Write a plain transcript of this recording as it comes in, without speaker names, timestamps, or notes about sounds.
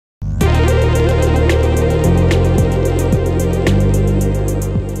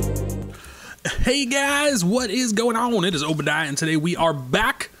Hey guys, what is going on? It is Obediah, and today we are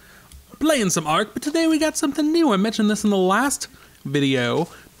back playing some Ark, but today we got something new. I mentioned this in the last video,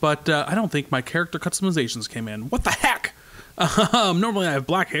 but I don't think my character customizations came in. What the heck? Normally I have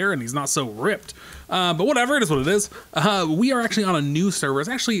black hair and he's not so ripped, but whatever, it is what it is. We are actually on a new server. It's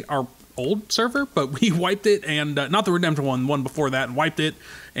actually our old server, but we wiped it, and not the Redemption one before that, and wiped it,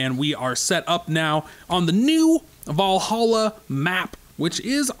 and we are set up now on the new Valhalla map, which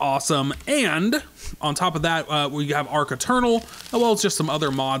is awesome. And on top of that, we have Ark Eternal, as well as just some other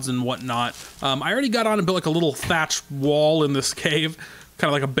mods and whatnot. I already got on and built like a little thatch wall in this cave, kind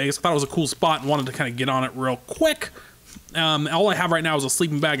of like a base. I thought it was a cool spot and wanted to kind of get on it real quick. All I have right now is a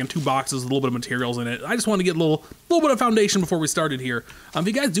sleeping bag and 2 boxes, a little bit of materials in it. I just want to get a little bit of foundation before we started here. If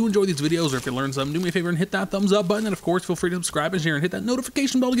you guys do enjoy these videos, or if you learn something, do me a favor and hit that thumbs up button, and of course feel free to subscribe and share and hit that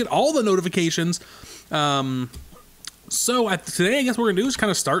notification bell to get all the notifications. So today I guess what we're gonna do is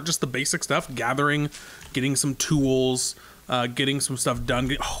kind of start just the basic stuff, gathering, getting some tools, getting some stuff done.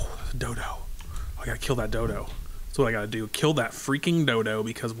 Oh, dodo. Oh, I gotta kill that dodo. That's what I gotta do. Kill that freaking dodo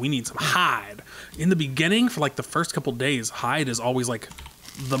because we need some hide. In the beginning, for like the first couple days, hide is always like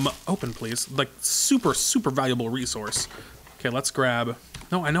open please, like super valuable resource. Okay, let's grab,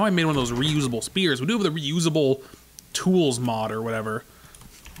 no, I know I made one of those reusable spears. We do have the reusable tools mod or whatever.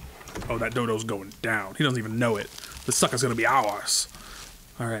 Oh, that dodo's going down. He doesn't even know it. This sucker's gonna be ours.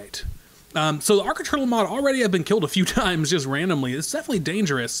 All right. So the Ark Eternal mod already have been killed a few times just randomly. It's definitely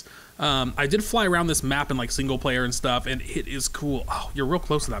dangerous. I did fly around this map in like single player and stuff, and it is cool. Oh, you're real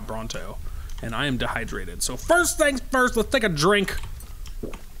close to that Bronto, and I am dehydrated. So first things first, let's take a drink.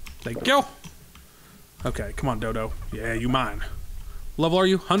 Thank you. Okay, come on, Dodo. Yeah, you mine. Level are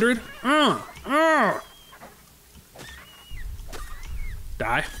you? 100?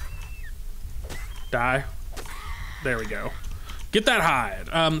 Die. Die. There we go. Get that hide.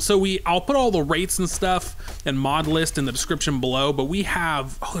 I'll put all the rates and stuff and mod list in the description below, but we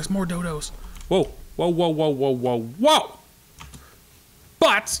have, oh, there's more dodos. Whoa, whoa, whoa, whoa, whoa, whoa, whoa.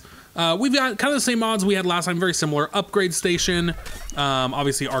 But we've got kind of the same mods we had last time, very similar. Upgrade station,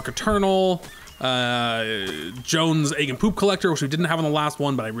 obviously Ark Eternal, Jones Egg and Poop Collector, which we didn't have on the last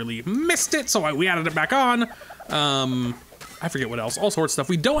one, but I really missed it, so we added it back on. I forget what else, all sorts of stuff.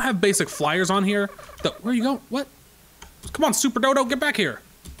 We don't have basic flyers on here. Where you go? What? Come on, Super Dodo, get back here.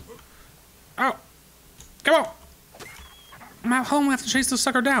 Oh, come on. How long do I have to chase this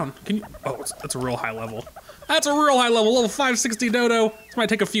sucker down? Can you? Oh, that's a real high level. That's a real high level, level 560 Dodo. This might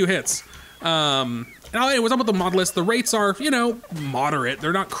take a few hits. Anyways, up with the mod list. The rates are, you know, moderate.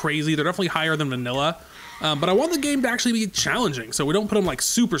 They're not crazy. They're definitely higher than vanilla. But I want the game to actually be challenging, so we don't put them like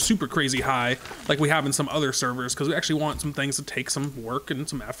super crazy high like we have in some other servers, because we actually want some things to take some work and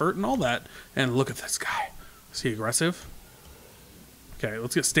some effort and all that. And look at this guy. Is he aggressive? Okay,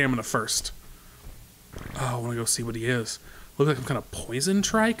 let's get stamina first. Oh, I want to go see what he is. Look like some kind of poison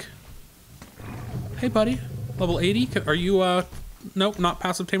trike. Hey, buddy. Level 80. Are you, nope, not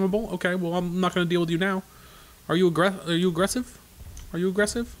passive tameable? Okay, well, I'm not going to deal with you now. Are you aggressive? Are you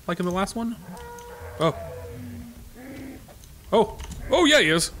aggressive? Like in the last one? Oh. Oh. Oh, yeah, he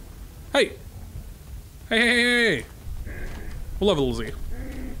is. Hey. Hey. What level is he?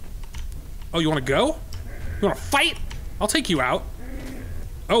 Oh, you want to go? You want to fight? I'll take you out.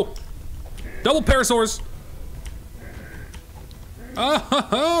 Oh. Double parasaurs.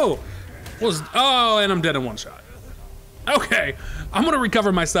 Oh. Oh, and I'm dead in one shot. Okay. I'm going to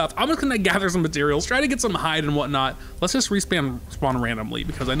recover my stuff. I'm just going to gather some materials, try to get some hide and whatnot. Let's just spawn randomly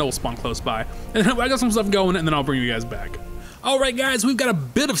because I know we'll spawn close by. And I got some stuff going, and then I'll bring you guys back. All right, guys, we've got a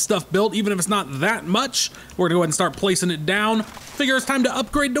bit of stuff built, even if it's not that much. We're going to go ahead and start placing it down. Figure it's time to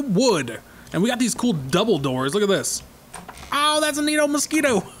upgrade to wood. And we got these cool double doors. Look at this. Oh, that's a neat old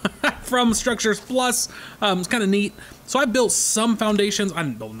mosquito from Structures Plus. It's kind of neat. So I built some foundations. I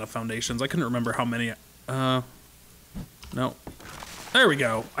didn't build enough foundations. I couldn't remember how many. No. There we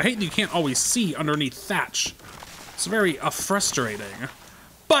go. I hate that you can't always see underneath thatch. It's very frustrating.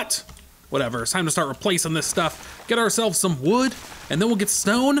 But whatever. It's time to start replacing this stuff. Get ourselves some wood, and then we'll get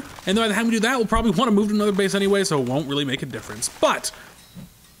stone. And then by the time we do that, we'll probably want to move to another base anyway, so it won't really make a difference. But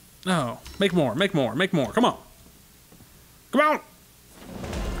no, make more. Come on. Come on.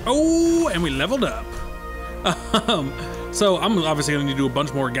 Oh, and we leveled up. So I'm obviously going to need to do a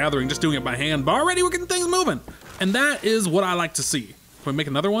bunch more gathering, just doing it by hand, but already we're getting things moving. And that is what I like to see. Can we make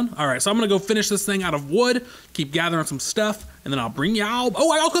another one? All right, so I'm going to go finish this thing out of wood, keep gathering some stuff, and then I'll bring y'all.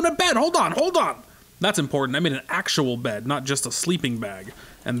 Oh, I also got a bed. Hold on. That's important. I made an actual bed, not just a sleeping bag.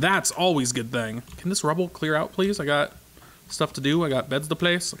 And that's always a good thing. Can this rubble clear out, please? I got stuff to do. I got beds to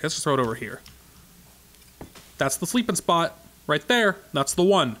place. Let's just throw it over here. That's the sleeping spot right there. That's the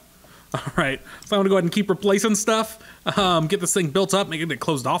one. All right, so I'm gonna go ahead and keep replacing stuff, get this thing built up, make it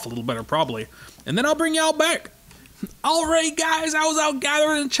closed off a little better probably, and then I'll bring y'all back. All right, guys, I was out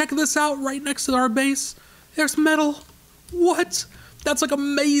gathering and check this out right next to our base. There's metal. What? That's like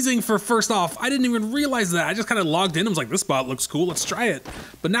amazing for first off. I didn't even realize that. I just kind of logged in and was like, this spot looks cool, let's try it.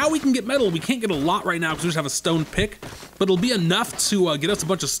 But now we can get metal. We can't get a lot right now because we just have a stone pick, but it'll be enough to get us a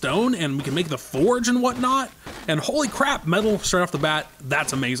bunch of stone and we can make the forge and whatnot. And holy crap, metal straight off the bat,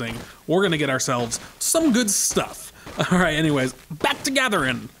 that's amazing. We're gonna get ourselves some good stuff. All right, anyways, back to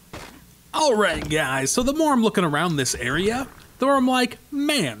gathering. All right, guys, so the more I'm looking around this area, the more I'm like,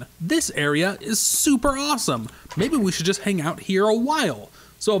 man, this area is super awesome. Maybe we should just hang out here a while.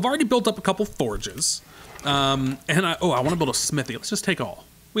 So I've already built up a couple forges. And I want to build a smithy. Let's just take all.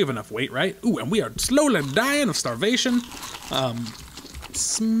 We have enough weight, right? Ooh, and we are slowly dying of starvation.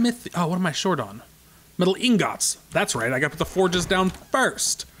 Smithy, oh, what am I short on? Metal ingots. That's right, I got to put the forges down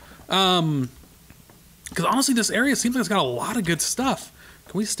first. Because honestly, this area seems like it's got a lot of good stuff.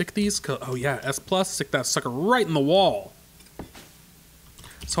 Can we stick these? Oh yeah, S+, stick that sucker right in the wall.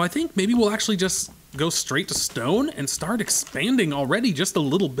 So I think maybe we'll actually just go straight to stone and start expanding already just a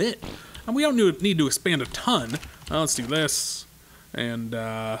little bit. And we don't need to expand a ton. Let's do this. And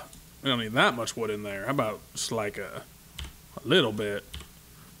we don't need that much wood in there. How about just like a little bit?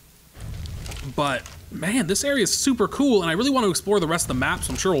 But man, this area is super cool and I really want to explore the rest of the map,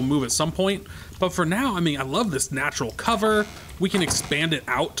 so I'm sure we'll move at some point. But for now, I mean, I love this natural cover. We can expand it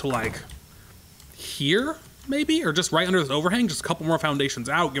out to like here, maybe, or just right under this overhang, just a couple more foundations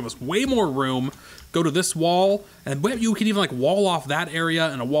out, give us way more room, go to this wall, and you can even like wall off that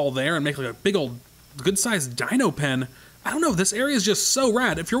area and a wall there and make like a big old good-sized dino pen. I don't know, this area is just so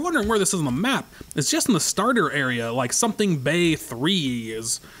rad. If you're wondering where this is on the map, it's just in the starter area, like something Bay 3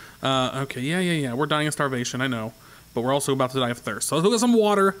 is. Okay, yeah, we're dying of starvation, I know, but we're also about to die of thirst. So let's go get some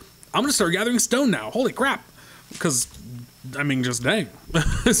water. I'm gonna start gathering stone now, holy crap, because, I mean, just dang,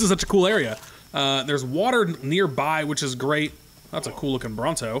 this is such a cool area. There's water nearby, which is great. That's a cool looking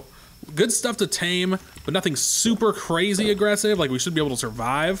Bronto. Good stuff to tame, but nothing super crazy aggressive. Like we should be able to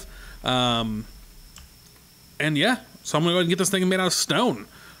survive. And yeah, so I'm gonna go ahead and get this thing made out of stone.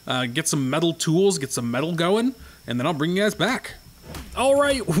 Get some metal tools, get some metal going, and then I'll bring you guys back. All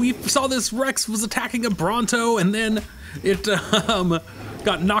right, we saw this Rex was attacking a Bronto, and then it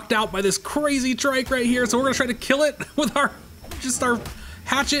got knocked out by this crazy trike right here. So we're gonna try to kill it with our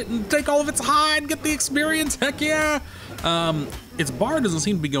hatchet and take all of its hide, get the experience, heck yeah! Its bar doesn't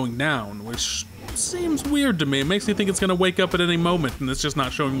seem to be going down, which seems weird to me. It makes me think it's gonna wake up at any moment and it's just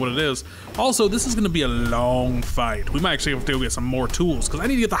not showing what it is. Also, this is gonna be a long fight. We might actually have to go get some more tools because I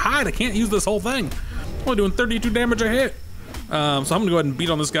need to get the hide. I can't use this whole thing. I'm only doing 32 damage a hit. So I'm gonna go ahead and beat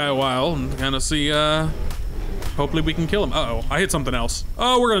on this guy a while and kind of see, hopefully we can kill him. Uh-oh, I hit something else.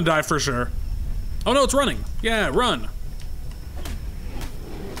 Oh, we're gonna die for sure. Oh no, it's running. Yeah, run.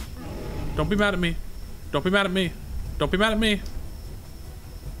 Don't be mad at me. Don't be mad at me. Don't be mad at me.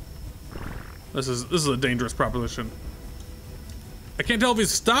 This is a dangerous proposition. I can't tell if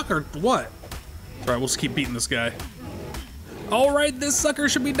he's stuck or what. All right, we'll just keep beating this guy. All right, this sucker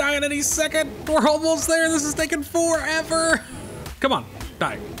should be dying any second. We're almost there. This is taking forever. Come on,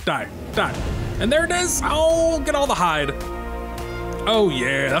 die, die, die. And there it is. Oh, get all the hide. Oh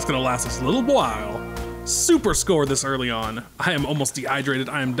yeah, that's gonna last us a little while. Super score this early on. I am almost dehydrated.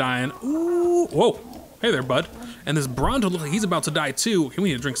 I am dying. Ooh, whoa. Hey there, bud. And this Bronto looks like he's about to die too. Can we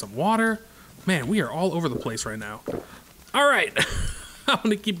need to drink some water? Man, we are all over the place right now. All right, I'm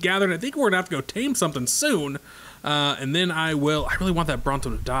gonna keep gathering. I think we're gonna have to go tame something soon. And then I really want that Bronto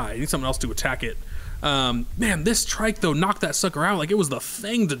to die. I need something else to attack it. Man, this trike though knocked that sucker out like it was the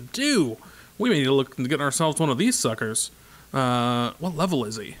thing to do. We may need to look into getting ourselves one of these suckers. What level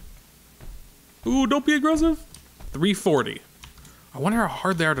is he? Ooh, don't be aggressive. 340. I wonder how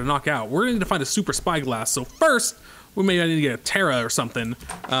hard they are to knock out. We're gonna need to find a super spyglass. So first, we may need to get a Terra or something.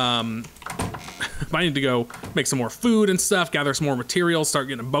 I need to go make some more food and stuff, gather some more materials, start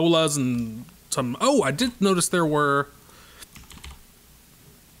getting bolas and some. Oh, I did notice there were.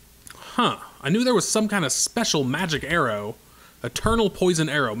 Huh. I knew there was some kind of special magic arrow, Eternal Poison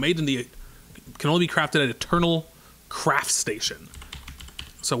Arrow, made in the. Can only be crafted at Eternal Craft Station.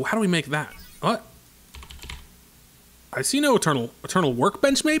 So how do we make that? What? I see no eternal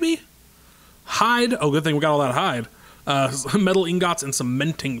workbench, maybe? Hide. Oh, good thing we got all that hide. Metal ingots and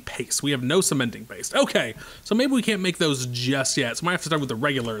cementing paste. We have no cementing paste. Okay, so maybe we can't make those just yet. So I might have to start with the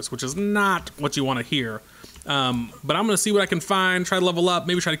regulars, which is not what you want to hear. But I'm going to see what I can find, try to level up,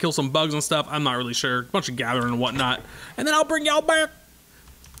 maybe try to kill some bugs and stuff. I'm not really sure. A bunch of gathering and whatnot. And then I'll bring y'all back.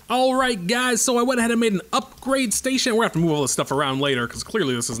 All right, guys, so I went ahead and made an upgrade station. We're gonna have to move all this stuff around later because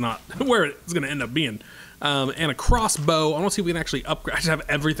clearly this is not where it's gonna end up being. And a crossbow. I want to see if we can actually upgrade. I just have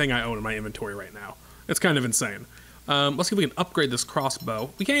everything I own in my inventory right now. It's kind of insane. Let's see if we can upgrade this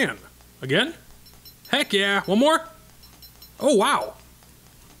crossbow. We can. Again? Heck yeah. One more? Oh, wow.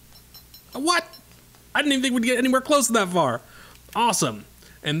 What? I didn't even think we'd get anywhere close to that far. Awesome.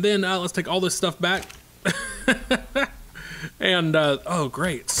 And then let's take all this stuff back. And, oh,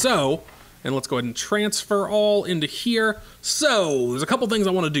 great. So, and let's go ahead and transfer all into here. So, there's a couple things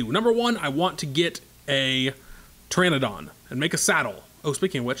I want to do. Number one, I want to get a Pteranodon and make a saddle. Oh,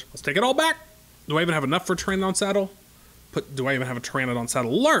 speaking of which, let's take it all back. Do I even have enough for a Pteranodon saddle? Do I even have a Pteranodon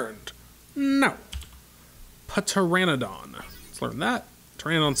saddle learned? No. Pteranodon. Let's learn that.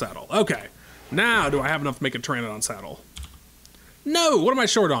 Pteranodon saddle. Okay. Now, do I have enough to make a Pteranodon saddle? No. What am I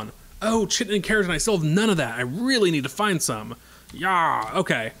short on? Oh, chitin and keratin. I still have none of that. I really need to find some. Yeah.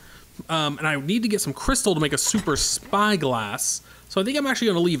 Okay. And I need to get some crystal to make a super spyglass. So I think I'm actually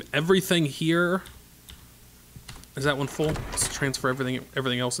going to leave everything here. Is that one full? Let's transfer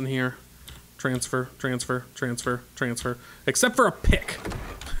everything else in here. Transfer, transfer, transfer, transfer. Except for a pick.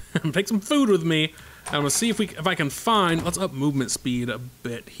 Take some food with me. I'm gonna see if I can find. Let's up movement speed a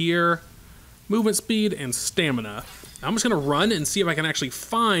bit here. Movement speed and stamina. I'm just gonna run and see if I can actually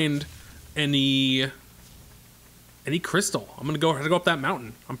find any crystal. I'm gonna go up that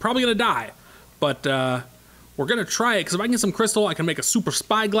mountain. I'm probably gonna die, but we're gonna try it because if I can get some crystal, I can make a super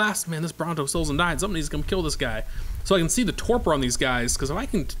spyglass. Man, this Bronto still hasn't died. Somebody's gonna kill this guy. So I can see the torpor on these guys, because if I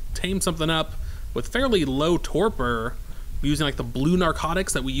can tame something up with fairly low torpor, using like the blue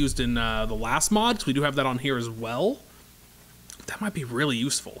narcotics that we used in the last mod, because we do have that on here as well, that might be really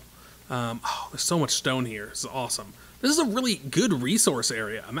useful. Oh, there's so much stone here. This is awesome. This is a really good resource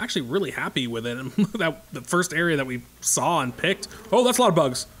area. I'm actually really happy with it. The first area that we saw and picked. Oh, that's a lot of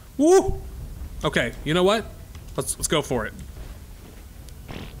bugs. Woo! Okay, you know what? Let's go for it.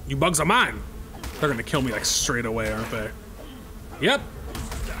 You bugs are mine. They're gonna kill me like straight away, aren't they? Yep.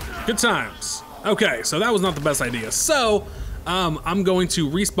 Good times. Okay, so that was not the best idea. So, I'm going to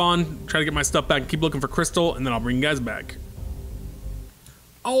respawn, try to get my stuff back, and keep looking for crystal, and then I'll bring you guys back.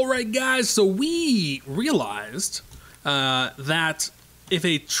 All right, guys, so we realized that if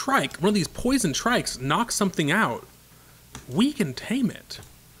a trike, one of these poison trikes, knocks something out, we can tame it.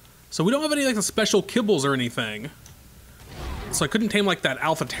 So we don't have any like the special kibbles or anything. So I couldn't tame like that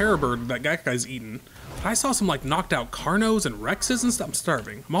alpha terror bird that guy's eating. But I saw some like knocked out Carnos and Rexes and stuff. I'm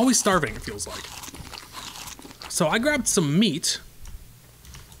starving. I'm always starving, it feels like. So I grabbed some meat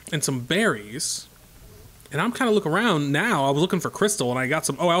and some berries. And I'm kind of looking around now. I was looking for crystal and I got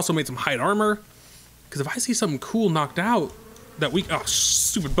some, oh, I also made some hide armor. Because if I see something cool knocked out that we, oh,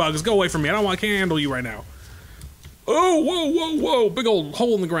 stupid bugs, go away from me. I can't handle you right now. Oh, whoa, whoa, whoa, big old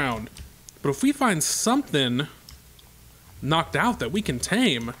hole in the ground. But if we find something knocked out that we can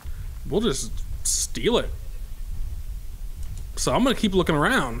tame, we'll just steal it. So I'm gonna keep looking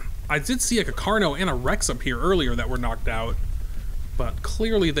around. I did see like a Carno and a Rex up here earlier that were knocked out, but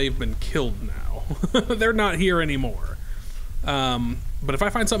clearly they've been killed now. They're not here anymore. But if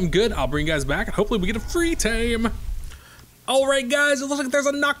I find something good, I'll bring you guys back and hopefully we get a free tame. All right, guys, it looks like there's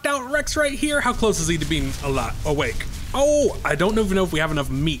a knocked out Rex right here. How close is he to being awake? Oh, I don't even know if we have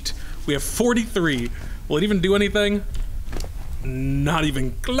enough meat. We have 43. Will it even do anything? Not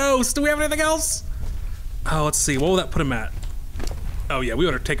even close. Do we have anything else? Oh, let's see. What will that put him at? Oh, yeah, we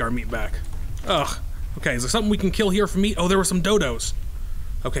ought to take our meat back. Ugh. Okay, is there something we can kill here for meat? Oh, there were some dodos.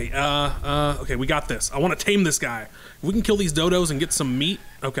 Okay, okay, we got this. I want to tame this guy. If we can kill these dodos and get some meat.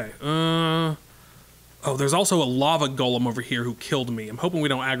 Okay, oh, there's also a lava golem over here who killed me. I'm hoping we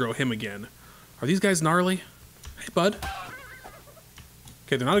don't aggro him again. Are these guys gnarly? Hey, bud.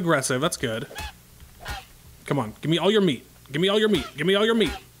 Okay, they're not aggressive. That's good. Come on, give me all your meat. Give me all your meat. Give me all your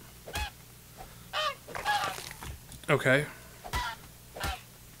meat. Okay.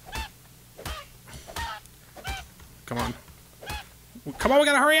 Come on. Come on, we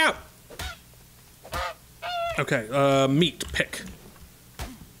gotta hurry up! Okay, meat, pick.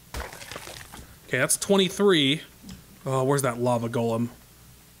 Okay, that's 23. Oh, where's that lava golem?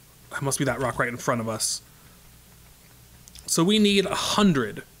 That must be that rock right in front of us. So we need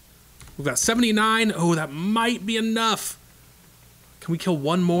 100. We've got 79. Oh, that might be enough. Can we kill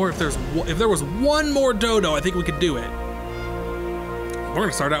one more? If there was one more dodo, I think we could do it. We're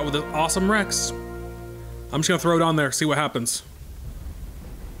gonna start out with an awesome Rex. I'm just gonna throw it on there, see what happens.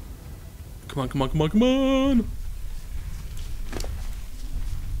 Come on, come on, come on, come on.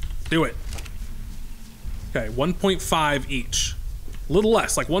 Do it. Okay, 1.5 each. A little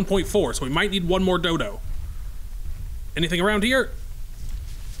less, like 1.4, so we might need one more dodo. Anything around here?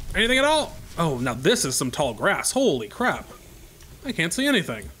 Anything at all? Oh, now this is some tall grass. Holy crap. I can't see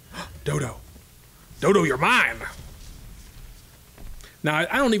anything. Dodo. Dodo, you're mine. Now,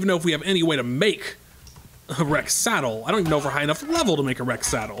 I don't even know if we have any way to make a Rex saddle. I don't even know if we're high enough level to make a Rex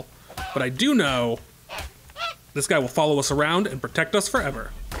saddle. But I do know this guy will follow us around and protect us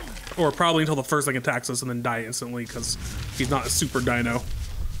forever. Or probably until the first thing attacks us and then die instantly because he's not a super dino.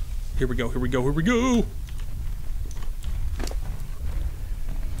 Here we go, here we go, here we go.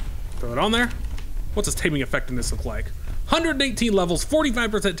 Throw it on there. What's his taming effectiveness look like? 118 levels,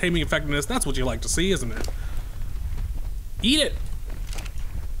 45% taming effectiveness. That's what you like to see, isn't it? Eat it.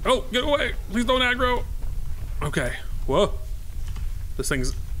 Oh, get away. Please don't aggro. Okay. Whoa. This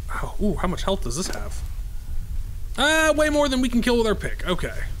thing's... Oh, ooh, how much health does this have? Way more than we can kill with our pick.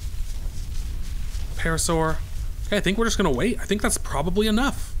 Okay. Parasaur. Okay, I think we're just gonna wait. I think that's probably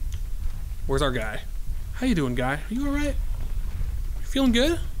enough. Where's our guy? How you doing, guy? Are you all right? You feeling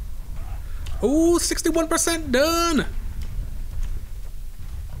good? Oh, 61% done.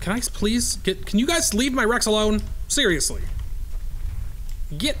 Can I please get... Can you guys leave my Rex alone? Seriously.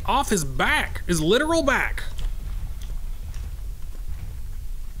 Get off his back. His literal back.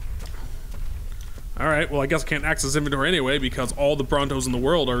 Alright, well I guess I can't access inventory anyway because all the Brontos in the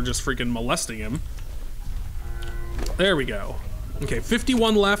world are just freaking molesting him. There we go. Okay,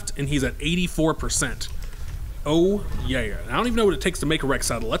 51 left and he's at 84%. Oh yeah. I don't even know what it takes to make a Rex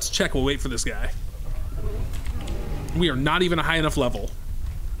saddle. Let's check, we'll wait for this guy. We are not even a high enough level.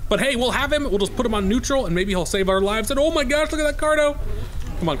 But hey, we'll have him, we'll just put him on neutral and maybe he'll save our lives. And oh my gosh, look at that Cardo.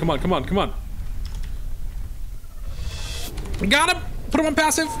 Come on, come on, come on, come on. We got him, put him on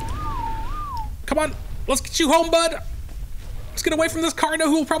passive. Come on, let's get you home, bud. Let's get away from this Cardo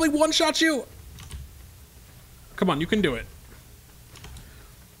who will probably one-shot you. Come on, you can do it.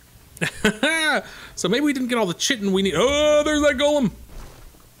 So maybe we didn't get all the chitin we need. Oh, there's that golem.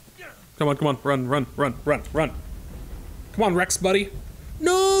 Come on, come on, run, run, run, run, run. Come on, Rex, buddy.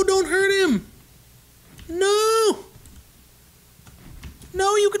 No, don't hurt him. No.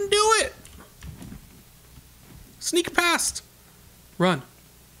 No, you can do it. Sneak past. Run.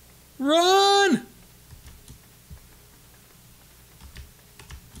 Run!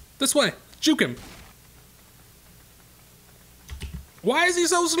 This way. Juke him. Why is he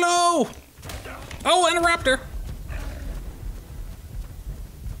so slow? Oh, and a raptor.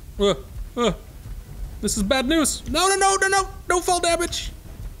 This is bad news. No, no, no, no, no. No fall damage.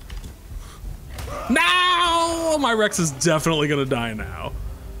 Now! My Rex is definitely gonna die now.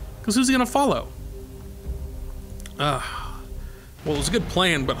 Because who's he gonna follow? Well, it was a good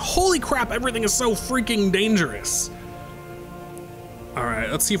plan, but holy crap, everything is so freaking dangerous. All right,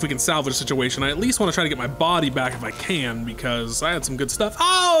 let's see if we can salvage the situation. I at least want to try to get my body back if I can, because I had some good stuff.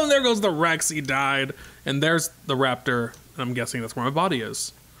 Oh, and there goes the Rex, he died. And there's the raptor, and I'm guessing that's where my body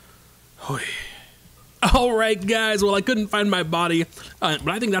is. Oy. All right, guys, well, I couldn't find my body, but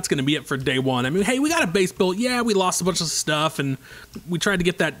I think that's gonna be it for day one. I mean, hey, we got a base built. Yeah, we lost a bunch of stuff, and we tried to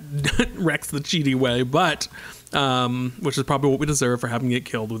get that Rex the cheaty way, but, which is probably what we deserve for having it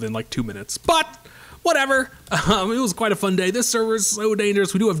killed within like 2 minutes. But whatever, it was quite a fun day. This server is so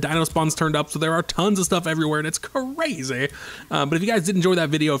dangerous. We do have dino spawns turned up, so there are tons of stuff everywhere, and it's crazy. But if you guys did enjoy that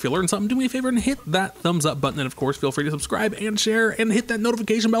video, if you learned something, do me a favor and hit that thumbs up button, and of course, feel free to subscribe and share, and hit that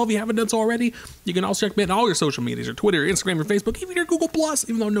notification bell if you haven't done so already. You can also check me out on all your social medias, your Twitter, your Instagram, your Facebook, even your Google+,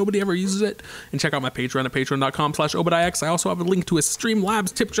 even though nobody ever uses it. And check out my Patreon at patreon.com/ObediahX. I also have a link to a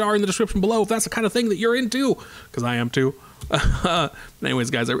Streamlabs tip jar in the description below if that's the kind of thing that you're into, because I am too. Anyways,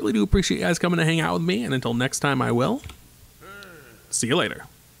 guys, I really do appreciate you guys coming to hang out with me, and until next time, I will see you later.